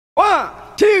1,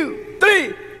 2,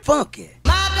 3, funk it.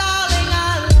 My darling,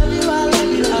 I love you, I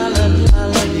love you, I love you, I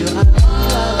love you, I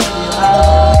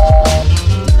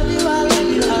love you, I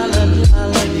love you, I love you, I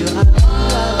love you, I love you,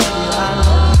 I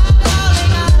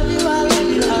love you, I love you, I love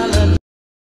you, I love you.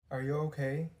 Are you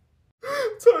okay?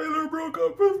 Tyler broke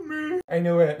up with me. I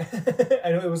knew it.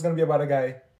 I knew it was gonna be about a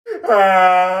guy.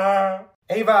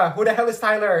 Ava, who the hell is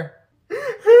Tyler?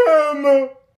 Him.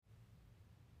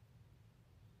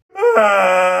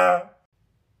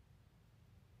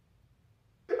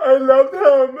 I loved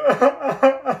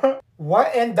him.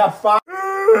 What in the fuck?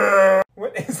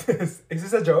 What is this? Is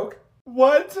this a joke?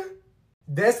 What?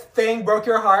 This thing broke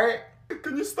your heart?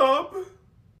 Can you stop?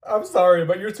 I'm sorry,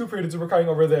 but you're too pretty to be crying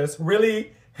over this.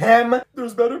 Really? Him?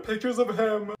 There's better pictures of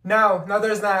him. No,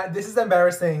 there's not. This is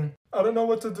embarrassing. I don't know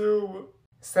what to do.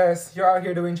 Sis, you're out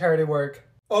here doing charity work.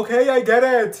 Okay, I get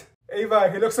it.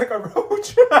 Ava, he looks like a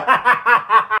roach.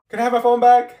 Can I have my phone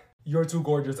back? You're too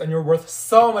gorgeous and you're worth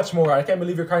so much more. I can't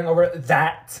believe you're crying over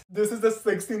that. This is the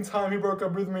 16th time he broke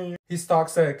up with me. He's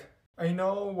toxic. I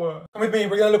know. Come with me.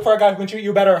 We're gonna look for a guy who can treat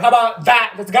you better. How about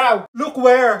that? Let's go. Look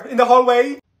where? In the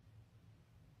hallway?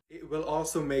 It will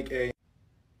also make a...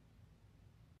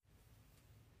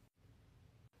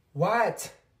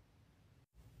 What?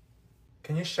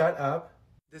 Can you shut up?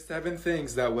 The 7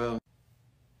 things that will...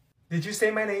 Did you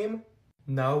say my name?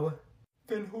 No.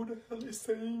 Then who the hell is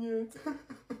saying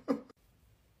it?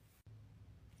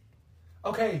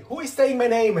 Okay, who is saying my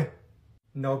name?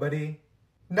 Nobody.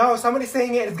 No, somebody's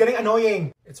saying it. It's getting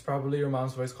annoying. It's probably your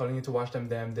mom's voice calling you to wash them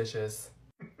damn dishes.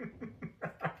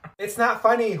 It's not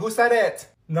funny. Who said it?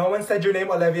 No one said your name,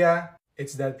 Olivia.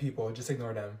 It's dead people. Just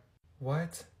ignore them.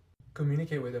 What?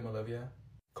 Communicate with them, Olivia.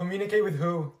 Communicate with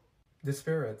who? The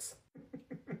spirits.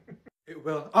 It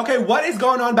will. Okay, what is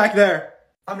going on back there?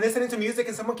 I'm listening to music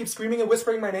and someone keeps screaming and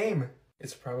whispering my name.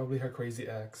 It's probably her crazy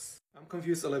ex. I'm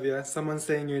confused, Olivia. Someone's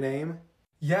saying your name?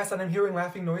 Yes, and I'm hearing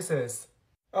laughing noises.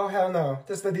 Oh, hell no.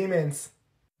 Just the demons.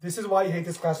 This is why you hate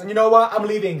this class. And you know what? I'm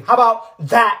leaving. How about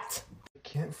that? I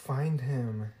can't find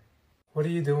him. What are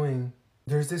you doing?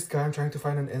 There's this guy I'm trying to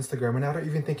find on Instagram and I don't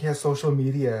even think he has social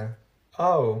media.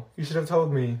 Oh, you should have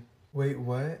told me. Wait,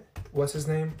 what? What's his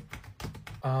name?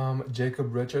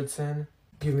 Jacob Richardson?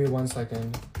 Give me 1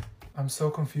 second. I'm so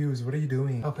confused. What are you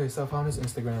doing? Okay, so I found his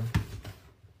Instagram.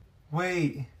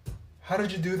 Wait, how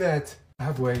did you do that? I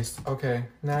have waste. Okay,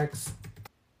 next.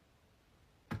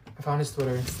 I found his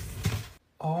Twitter.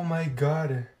 Oh my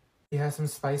god. He has some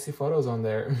spicy photos on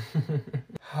there.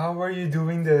 How are you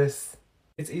doing this?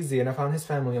 It's easy, and I found his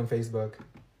family on Facebook.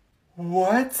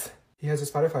 What? He has a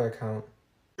Spotify account.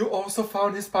 You also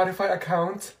found his Spotify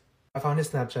account? I found his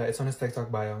Snapchat. It's on his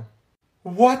TikTok bio.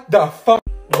 What the fuck?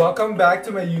 Welcome back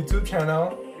to my YouTube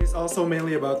channel. It's also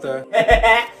mainly about the...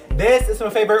 This is my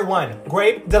favorite one.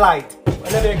 Grape Delight.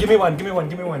 Olivia, give me one, give me one,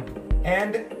 give me one.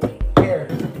 And here.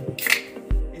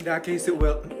 In that case, it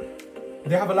will...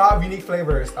 They have a lot of unique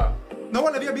flavors. Oh. No,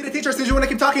 Olivia, be the teacher since you want to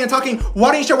keep talking and talking.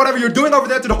 Why don't you share whatever you're doing over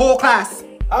there to the whole class?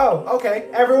 Oh, okay.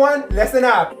 Everyone, listen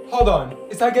up. Hold on.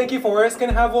 Is that Genki Forest? Can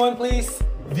I have one, please?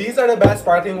 These are the best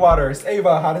sparkling waters.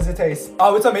 Ava, how does it taste?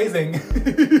 Oh, it's amazing.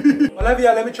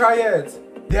 Olivia, let me try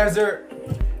it. They have zero...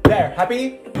 There,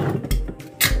 happy?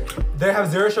 They have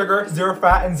 0 sugar, 0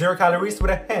 fat, and 0 calories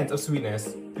with a hint of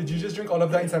sweetness. Did you just drink all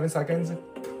of that in 7 seconds?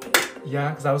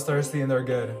 Yeah, because I was thirsty and they're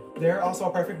good. They're also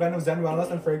a perfect blend of Zen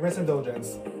wellness and fragrance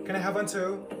indulgence. Can I have one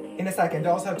too? In a second. They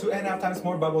also have 2.5 times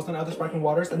more bubbles than other sparkling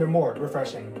waters and they're more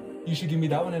refreshing. You should give me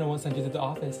that one and I won't send you to the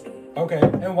office. Okay,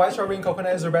 and white strawberry and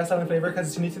coconut is their best selling flavor because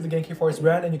it's unique to the Genki Forest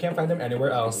brand and you can't find them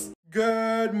anywhere else.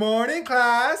 Good morning,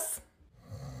 class!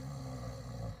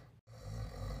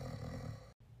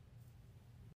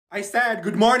 I said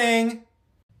good morning!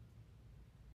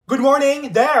 Good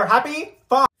morning! There! Happy?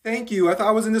 Fuck! Thank you, I thought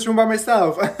I was in this room by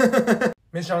myself.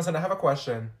 Miss Johnson, I have a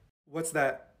question. What's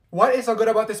that? What is so good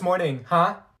about this morning,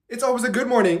 huh? It's always a good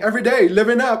morning, every day,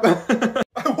 living up.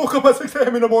 I woke up at 6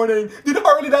 a.m. in the morning. Do you know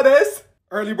how early that is?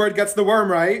 Early bird gets the worm,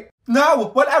 right? No!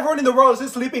 While everyone in the world is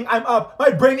still sleeping, I'm up.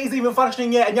 My brain isn't even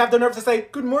functioning yet and you have the nerve to say,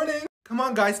 good morning. Come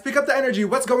on guys, pick up the energy.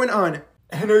 What's going on?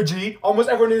 Energy? Almost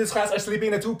everyone in this class are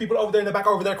sleeping and the 2 people over there in the back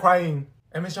are over there crying.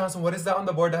 And Miss Johnson, what is that on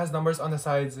the board that has numbers on the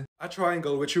sides? A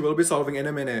triangle, which you will be solving in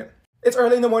a minute. It's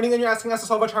early in the morning and you're asking us to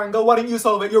solve a triangle. Why don't you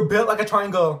solve it? You're built like a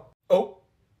triangle. Oh.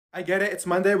 I get it. It's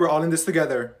Monday. We're all in this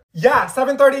together. Yeah,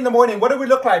 7:30 in the morning. What do we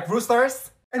look like?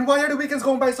 Roosters? And why are the weekends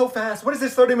going by so fast? What is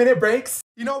this, 30-minute breaks?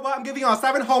 You know what? I'm giving y'all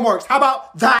 7 homeworks. How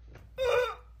about that?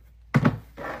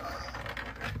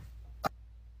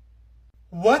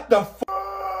 What the f?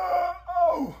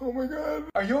 Oh my god.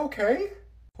 Are you okay?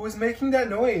 Who is making that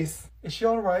noise? Is she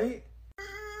alright?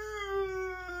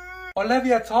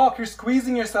 Olivia, talk. You're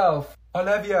squeezing yourself.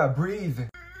 Olivia, breathe.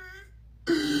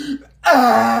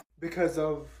 Because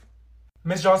of...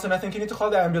 Miss Johnson, I think you need to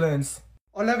call the ambulance.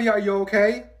 Olivia, are you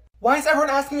okay? Why is everyone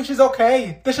asking if she's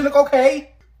okay? Does she look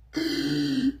okay?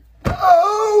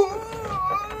 Oh!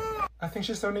 I think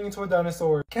she's turning into a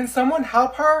dinosaur. Can someone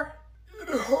help her? It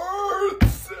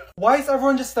hurts. Why is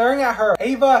everyone just staring at her?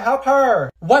 Ava, help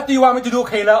her. What do you want me to do,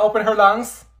 Kayla? Open her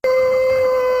lungs?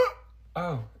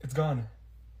 Oh, it's gone.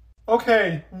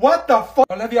 Okay, what the fuck?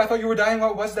 Olivia, I thought you were dying.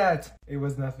 What was that? It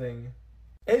was nothing.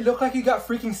 It looked like you got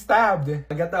freaking stabbed.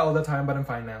 I get that all the time, but I'm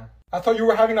fine now. I thought you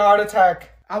were having a heart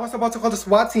attack. I was about to call the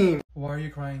SWAT team. Why are you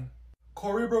crying?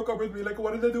 Corey broke up with me. Like,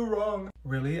 what did I do wrong?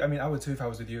 Really? I mean, I would too if I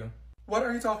was with you. What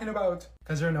are you talking about?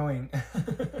 Because you're annoying.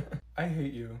 I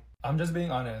hate you. I'm just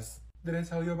being honest. Did I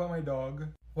tell you about my dog?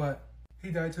 What?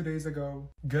 He died 2 days ago.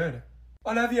 Good.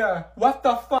 Olivia, what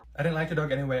the fuck? I didn't like your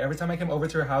dog anyway. Every time I came over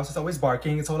to your house, it's always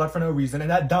barking. It's so loud for no reason.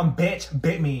 And that dumb bitch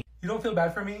bit me. You don't feel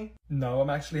bad for me? No, I'm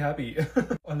actually happy.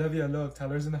 Olivia, look.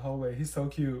 Tyler's in the hallway. He's so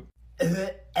cute.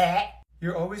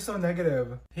 You're always so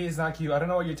negative. He is not cute. I don't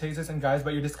know what your taste is in guys,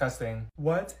 but you're disgusting.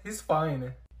 What? He's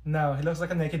fine. No, he looks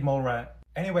like a naked mole rat.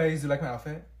 Anyways, you like my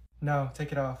outfit? No,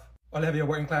 take it off. Olivia,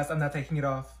 we're in class. I'm not taking it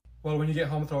off. Well, when you get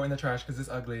home, throw it in the trash because it's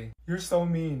ugly. You're so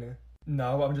mean.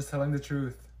 No, I'm just telling the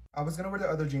truth. I was gonna wear the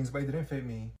other jeans, but it didn't fit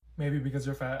me. Maybe because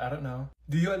you're fat, I don't know.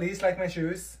 Do you at least like my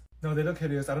shoes? No, they look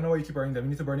hideous. I don't know why you keep wearing them.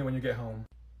 You need to burn it when you get home.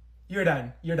 You're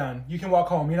done. You're done. You can walk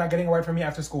home. You're not getting a ride from me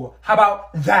after school. How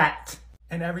about that?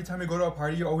 And every time you go to a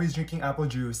party, you're always drinking apple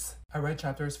juice. I read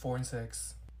chapters 4 and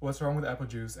 6. What's wrong with apple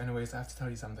juice? Anyways, I have to tell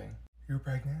you something. You're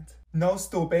pregnant? No,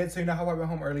 stupid. So you know how I went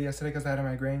home early yesterday because I had a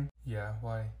migraine? Yeah,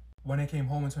 why? When I came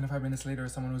home and 25 minutes later,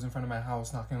 someone was in front of my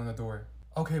house knocking on the door.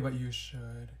 Okay, but you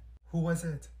should. Who was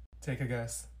it? Take a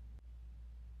guess.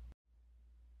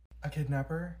 A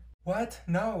kidnapper? What?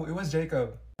 No, it was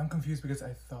Jacob. I'm confused because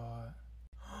I thought...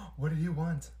 What did he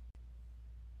want?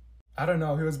 I don't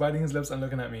know. He was biting his lips and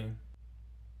looking at me.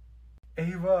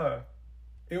 Ava.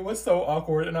 It was so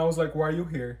awkward and I was like, why are you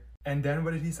here? And then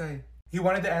what did he say? He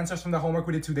wanted the answers from the homework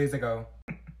we did 2 days ago.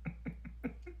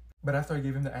 But after I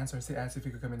gave him the answers, he asked if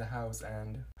he could come in the house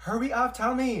and... Hurry up,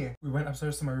 tell me! We went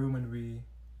upstairs to my room and we...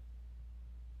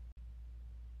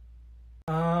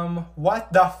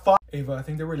 What the fuck? Ava, I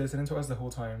think they were listening to us the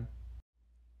whole time.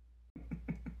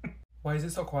 Why is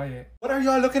it so quiet? What are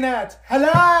y'all looking at?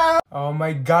 Hello? Oh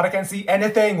my god, I can't see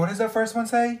anything. What does the first one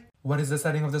say? What is the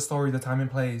setting of the story, the time and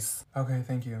place? Okay,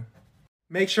 thank you.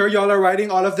 Make sure y'all are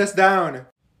writing all of this down.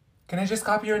 Can I just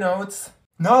copy your notes?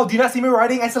 No, do you not see me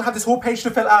writing? I still have this whole page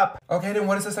to fill up. Okay, then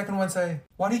what does the second one say?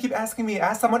 Why do you keep asking me?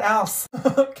 Ask someone else.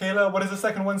 Kayla, what does the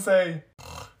second one say?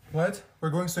 What? We're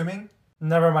going swimming?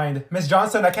 Never mind. Miss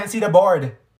Johnson, I can't see the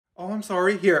board. Oh, I'm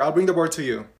sorry. Here, I'll bring the board to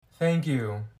you. Thank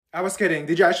you. I was kidding.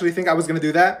 Did you actually think I was gonna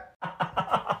do that?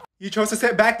 You chose to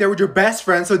sit back there with your best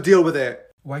friend, so deal with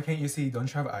it. Why can't you see? Don't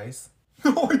you have eyes?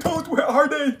 No, I don't. Where are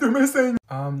they? They're missing.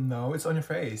 No, it's on your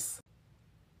face.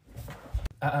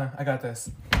 I got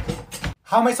this.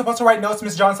 How am I supposed to write notes,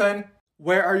 Miss Johnson?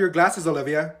 Where are your glasses,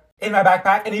 Olivia? In my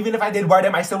backpack, and even if I did wear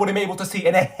them, I still wouldn't be able to see,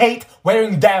 and I hate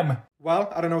wearing them.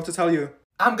 Well, I don't know what to tell you.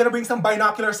 I'm gonna bring some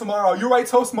binoculars tomorrow. You write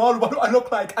so small, what do I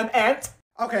look like? An ant?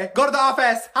 Okay, go to the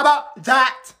office. How about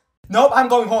that? Nope, I'm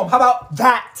going home. How about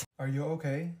that? Are you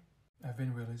okay? I've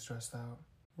been really stressed out.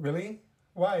 Really?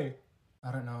 Why?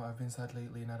 I don't know. I've been sad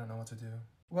lately and I don't know what to do.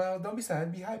 Well, don't be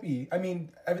sad. Be happy. I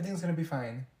mean, everything's gonna be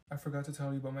fine. I forgot to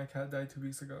tell you, but my cat died 2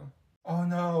 weeks ago. Oh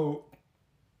no.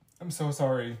 I'm so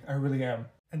sorry. I really am.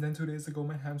 And then 2 days ago,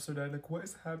 my hamster died. Like, what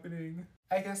is happening?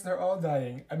 I guess they're all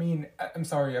dying. I mean, I'm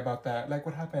sorry about that. Like,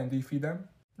 what happened? Do you feed them?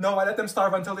 No, I let them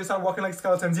starve until they start walking like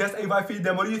skeletons. Yes, Ava, I feed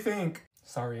them. What do you think?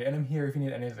 Sorry, and I'm here if you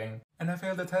need anything. And I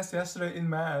failed the test yesterday in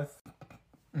math.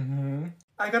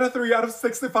 I got a 3 out of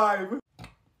 65.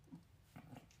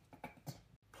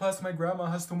 Plus, my grandma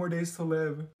has 2 more days to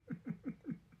live.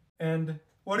 And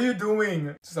what are you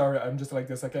doing? Sorry, I'm just like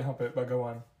this. I can't help it, but go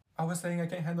on. I was saying I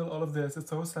can't handle all of this. It's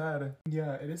so sad.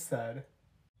 Yeah, it is sad.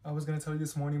 I was gonna tell you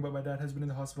this morning, but my dad has been in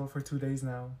the hospital for 2 days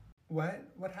now. What?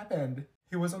 What happened?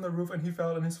 He was on the roof and he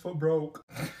fell and his foot broke.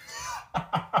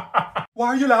 Why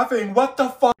are you laughing? What the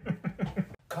fuck?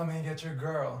 Come and get your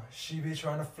girl. She be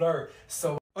trying to flirt.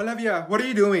 So Olivia, what are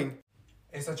you doing?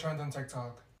 It's a trend on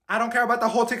TikTok. I don't care about the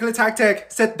whole tickly tactic.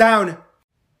 Sit down.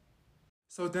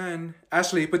 So then,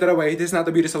 Ashley, put that away. This is not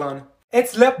the beauty salon.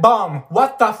 It's lip balm.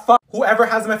 What the fuck? Whoever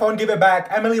has my phone, give it back.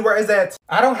 Emily, where is it?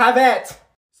 I don't have it.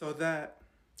 So that...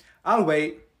 I'll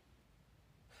wait.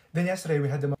 Then yesterday we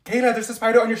had the... Kayla, there's a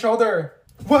spider on your shoulder.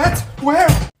 What? Where?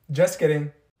 Just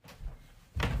kidding.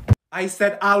 I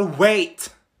said I'll wait.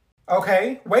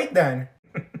 Okay, wait then.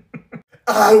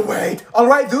 I'll wait. All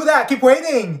right, do that. Keep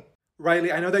waiting.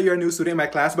 Riley, I know that you're a new student in my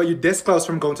class, but you're this close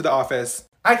from going to the office.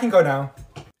 I can go now.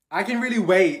 I can really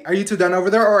wait. Are you two done over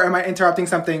there or am I interrupting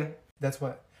something? That's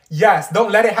what? Yes,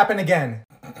 don't let it happen again.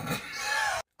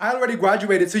 I already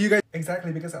graduated, so you guys...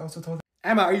 Exactly, because I also told...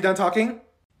 Emma, are you done talking?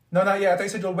 No, not yet. I thought you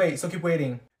said you'll wait, so keep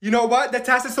waiting. You know what? The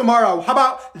test is tomorrow. How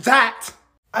about that?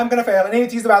 I'm gonna fail. I need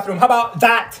to use the bathroom. How about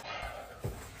that?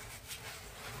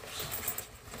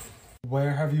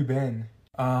 Where have you been?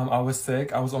 I was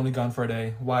sick. I was only gone for a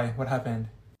day. Why? What happened?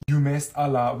 You missed a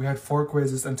lot. We had 4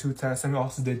 quizzes and 2 tests, and we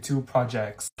also did 2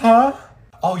 projects. Huh?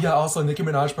 Oh yeah, also Nicki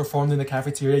Minaj performed in the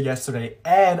cafeteria yesterday,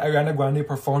 and Ariana Grande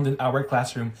performed in our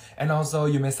classroom. And also,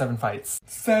 you missed 7 fights.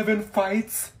 7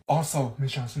 fights? Also,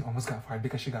 Miss Johnson almost got fired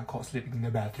because she got caught sleeping in the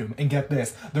bathroom. And get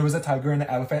this, there was a tiger and an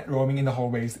elephant roaming in the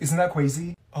hallways. Isn't that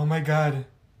crazy? Oh my god.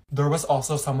 There was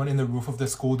also someone in the roof of the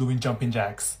school doing jumping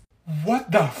jacks.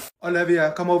 What the f—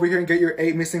 Olivia, come over here and get your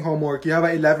 8 missing homework. You have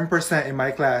an 11% in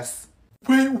my class.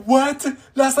 Wait, what?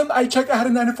 Last time I checked, I had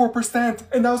a 94%,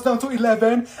 and now it's down to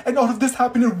 11, and all of this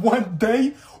happened in one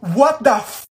day? What the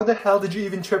f— How the hell did you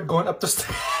even trip going up the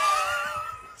stairs?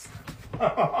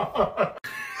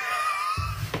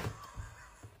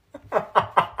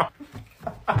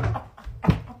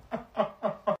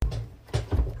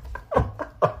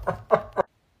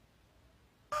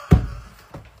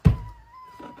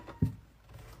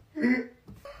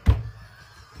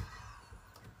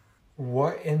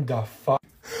 What in the fuck?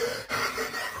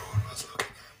 Everyone was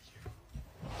looking at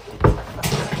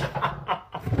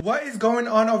you. What is going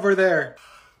on over there?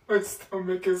 My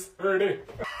stomach is hurting.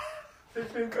 I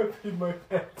think I peed my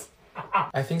pants.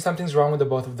 I think something's wrong with the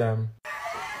both of them.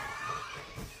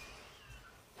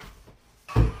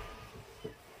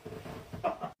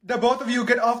 The both of you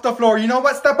get off the floor. You know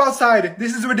what? Step outside.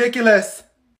 This is ridiculous.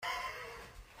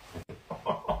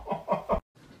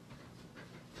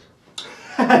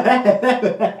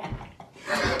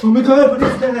 Oh my god, what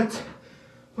is that?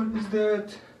 What is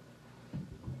that?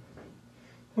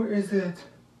 What is it?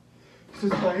 It's a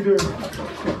spider.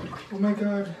 Oh my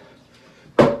god.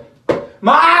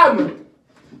 Mom!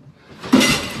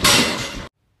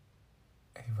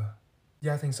 Ava.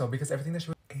 Yeah, I think so, because everything that she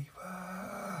was—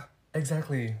 Ava.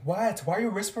 Exactly. What? Why are you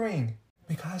whispering?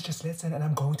 Because just listen, and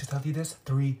I'm going to tell you this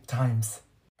 3 times.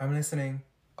 I'm listening.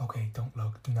 Okay, don't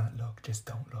look. Do not look. Just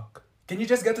don't look. Can you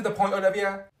just get to the point,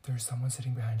 Olivia? There's someone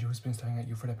sitting behind you who's been staring at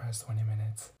you for the past 20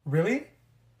 minutes. Really?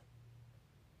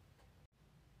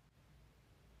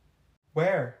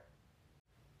 Where?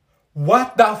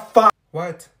 What the fuck?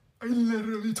 What? I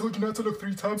literally told you not to look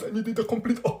 3 times and you did the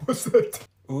complete opposite.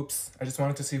 Oops, I just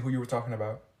wanted to see who you were talking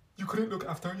about. You couldn't look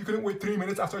after? You couldn't wait 3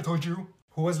 minutes after I told you?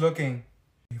 Who was looking?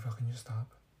 Eva, can you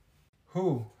stop?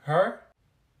 Who? Her?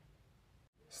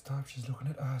 Stop, she's looking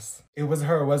at us. It was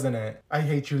her, wasn't it? I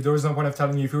hate you. There was no point of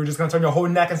telling you if you were just gonna turn your whole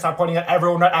neck and start pointing at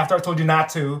everyone right after I told you not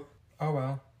to. Oh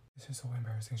well. This is so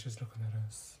embarrassing. She's looking at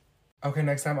us. Okay,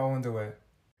 next time I won't do it.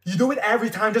 You do it every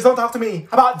time. Just don't talk to me.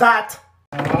 How about that?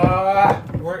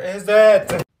 Where is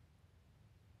it? Where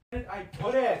did I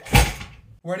put it?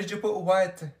 Where did you put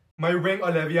what? My ring,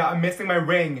 Olivia. I'm missing my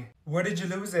ring. Where did you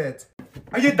lose it?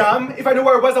 Are you dumb? If I knew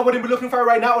where it was, I wouldn't be looking for it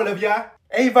right now, Olivia.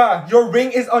 Ava, your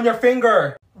ring is on your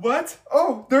finger. What?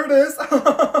 Oh, there it is.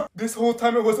 This whole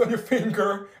time it was on your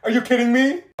finger. Are you kidding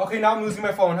me? Okay, now I'm losing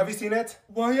my phone. Have you seen it?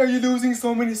 Why are you losing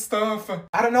so many stuff?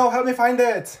 I don't know. Help me find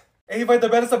it. Ava, the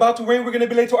bell is about to ring. We're gonna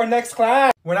be late to our next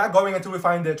class. We're not going until we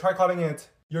find it. Try calling it.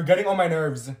 You're getting on my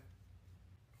nerves.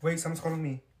 Wait, someone's calling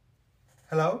me.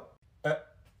 Hello?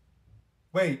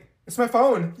 Wait, it's my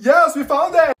phone. Yes, we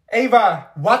found it. Ava,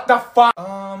 what the fuck?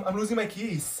 I'm losing my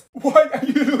keys. Why are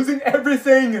you losing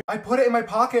everything? I put it in my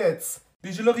pockets.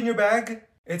 Did you look in your bag?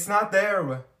 It's not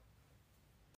there.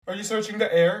 Are you searching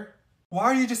the air? Why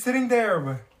are you just sitting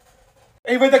there?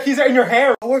 Ava, the keys are in your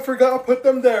hair. Oh, I forgot I put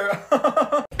them there.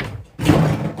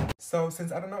 So,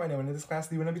 since I don't know anyone in this class,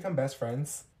 do you want to become best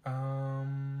friends? Nope,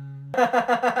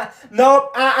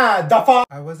 the fuck?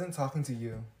 I wasn't talking to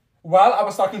you. Well, I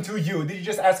was talking to you. Did you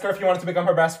just ask her if you wanted to become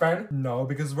her best friend? No,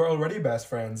 because we're already best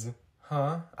friends.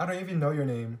 Huh? I don't even know your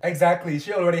name. Exactly,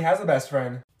 she already has a best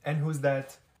friend. And who's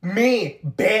that? Me,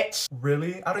 bitch!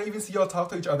 Really? I don't even see y'all talk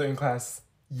to each other in class.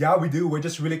 Yeah, we do. We're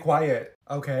just really quiet.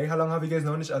 Okay, how long have you guys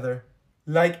known each other?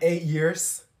 Like 8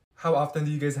 years. How often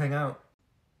do you guys hang out?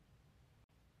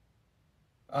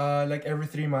 Like every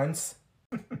 3 months.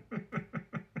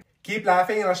 Keep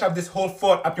laughing and I'll shove this whole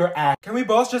foot up your ass. Can we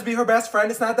both just be her best friend?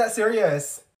 It's not that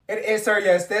serious. It is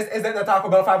serious. This isn't the Taco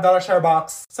Bell $5 share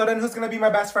box. So then who's gonna be my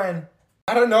best friend?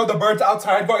 I don't know, the birds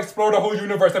outside. Go explore the whole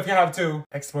universe if you have to.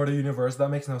 Explore the universe? That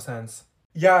makes no sense.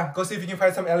 Yeah, go see if you can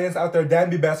find some aliens out there, then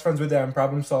be best friends with them.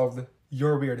 Problem solved.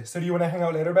 You're weird. So do you want to hang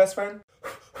out later, best friend?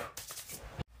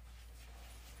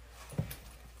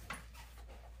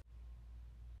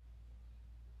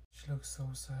 She looks so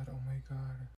sad. Oh my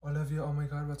god. Olivia, oh my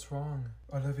god, what's wrong?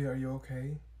 Olivia, are you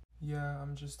okay? Yeah,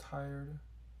 I'm just tired.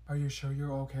 Are you sure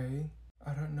you're okay?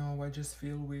 I don't know, I just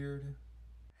feel weird.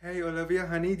 Hey, Olivia,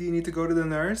 honey, do you need to go to the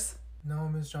nurse? No,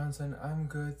 Miss Johnson, I'm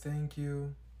good, thank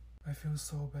you. I feel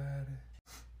so bad.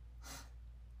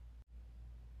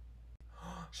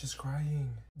 She's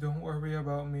crying. Don't worry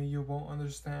about me, you won't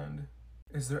understand.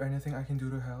 Is there anything I can do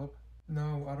to help?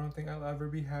 No, I don't think I'll ever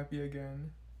be happy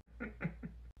again.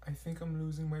 I think I'm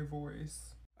losing my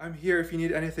voice. I'm here if you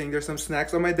need anything. There's some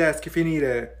snacks on my desk if you need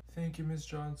it. Thank you, Miss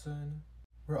Johnson.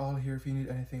 We're all here if you need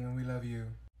anything and we love you.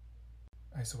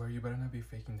 I swear you better not be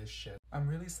faking this shit. I'm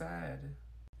really sad.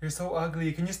 You're so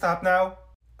ugly. Can you stop now?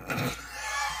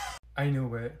 I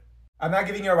knew it. I'm not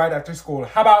giving you a ride after school.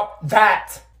 How about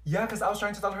that? Yeah, because I was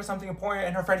trying to tell her something important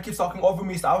and her friend keeps talking over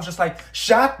me, so I was just like,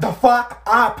 shut the fuck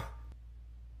up!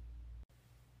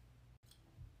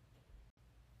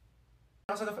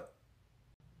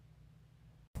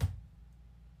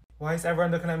 Why is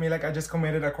everyone looking at me like I just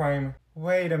committed a crime?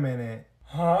 Wait a minute.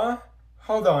 Huh?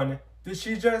 Hold on. Did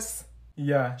she just...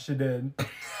 Yeah, she did.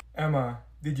 Emma,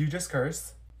 did you just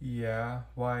curse? Yeah,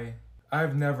 why?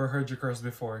 I've never heard you curse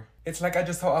before. It's like I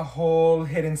just saw a whole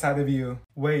hit inside of you.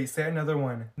 Wait, say another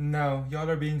one. No, y'all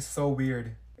are being so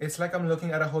weird. It's like I'm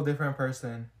looking at a whole different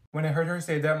person. When I heard her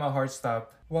say that, my heart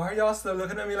stopped. Why are y'all still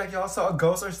looking at me like y'all saw a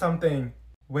ghost or something?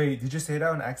 Wait, did you say that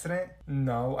on accident?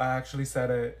 No, I actually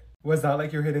said it. Was that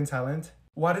like your hidden talent?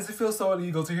 Why does it feel so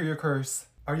illegal to hear you curse?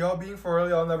 Are y'all being for real?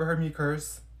 Y'all never heard me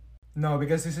curse? No,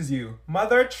 because this is you.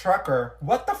 Mother trucker.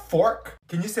 What the fork?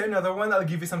 Can you say another one? I'll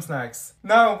give you some snacks.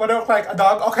 No, what do I look like? A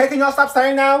dog? Okay, can y'all stop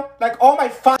staring now? Like, oh my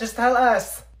fuck. Just tell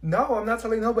us. No, I'm not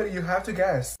telling nobody. You have to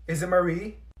guess. Is it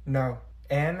Marie? No.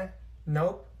 N?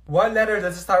 Nope. What letter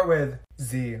does it start with?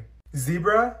 Z.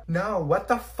 Zebra? No, what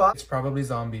the fuck? It's probably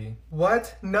zombie.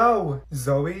 What? No.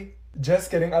 Zoe?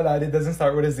 Just kidding, I lied. It doesn't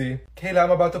start with a Z. Kayla,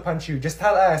 I'm about to punch you. Just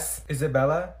tell us. Is it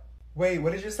Bella? Wait,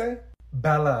 what did you say?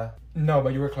 Bella. No,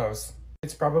 but you were close.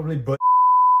 It's probably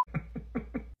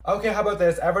Okay, how about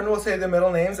this? Everyone will say their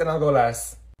middle names and I'll go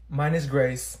last. Mine is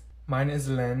Grace. Mine is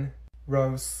Lynn.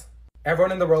 Rose.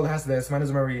 Everyone in the world has this. Mine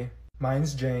is Marie.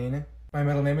 Mine's Jane. My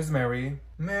middle name is Mary.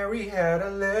 Mary had a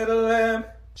little lamb.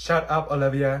 Shut up,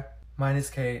 Olivia. Mine is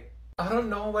Kate. I don't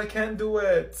know, I can't do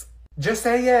it. Just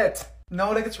say it.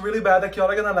 No, like it's really bad, like y'all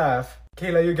are gonna laugh.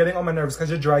 Kayla, you're getting on my nerves because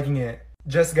you're dragging it.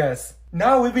 Just guess.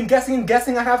 No, we've been guessing and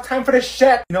guessing. I have time for this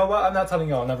shit. You know what? I'm not telling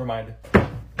y'all. Never mind.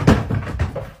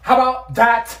 How about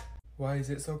that? Why is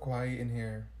it so quiet in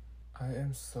here? I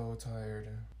am so tired.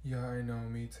 Yeah, I know.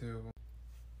 Me too.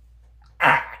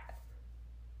 Ah!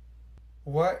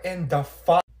 What in the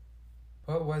fuck?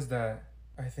 What was that?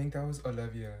 I think that was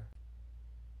Olivia.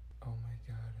 Oh my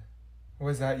god.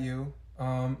 Was that you?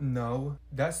 No.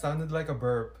 That sounded like a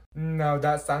burp. No,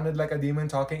 that sounded like a demon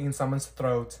talking in someone's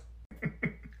throat.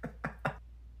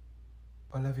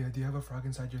 Olivia, do you have a frog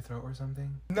inside your throat or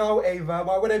something? No, Ava.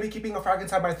 Why would I be keeping a frog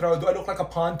inside my throat? Do I look like a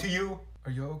pond to you?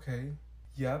 Are you okay?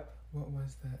 Yep. What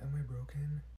was that? Am I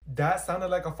broken? That sounded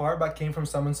like a fart but came from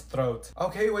someone's throat.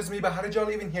 Okay, it was me, but how did y'all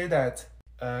even hear that?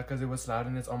 Cause it was loud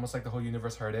and it's almost like the whole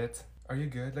universe heard it. Are you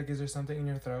good? Like, is there something in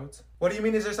your throat? What do you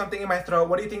mean, is there something in my throat?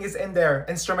 What do you think is in there?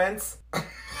 Instruments?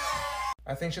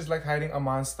 I think she's like hiding a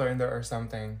monster in there or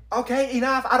something. Okay,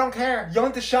 enough. I don't care. You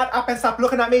need to shut up and stop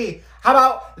looking at me. How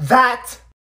about that?